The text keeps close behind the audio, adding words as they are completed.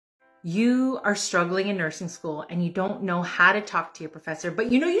You are struggling in nursing school and you don't know how to talk to your professor,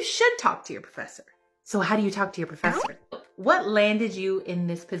 but you know you should talk to your professor. So how do you talk to your professor? What landed you in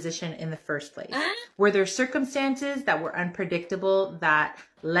this position in the first place? Were there circumstances that were unpredictable that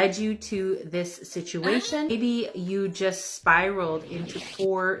led you to this situation? Maybe you just spiraled into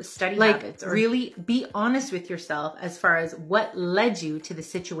poor study habits. Or really be honest with yourself as far as what led you to the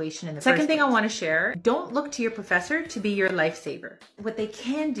situation in the first place. Second thing I want to share, don't look to your professor to be your lifesaver. What they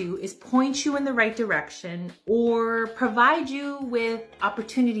can do is point you in the right direction or provide you with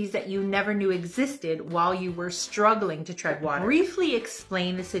opportunities that you never knew existed while you were struggling to tread water. Briefly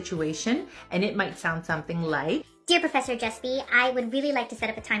explain the situation, and it might sound something like, Dear Professor Jesby, I would really like to set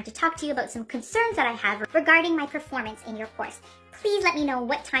up a time to talk to you about some concerns that I have regarding my performance in your course. Please let me know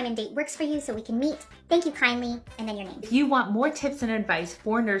what time and date works for you so we can meet. Thank you kindly, and then your name. If you want more tips and advice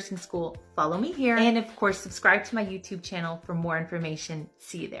for nursing school, follow me here. And of course, subscribe to my YouTube channel for more information.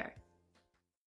 See you there.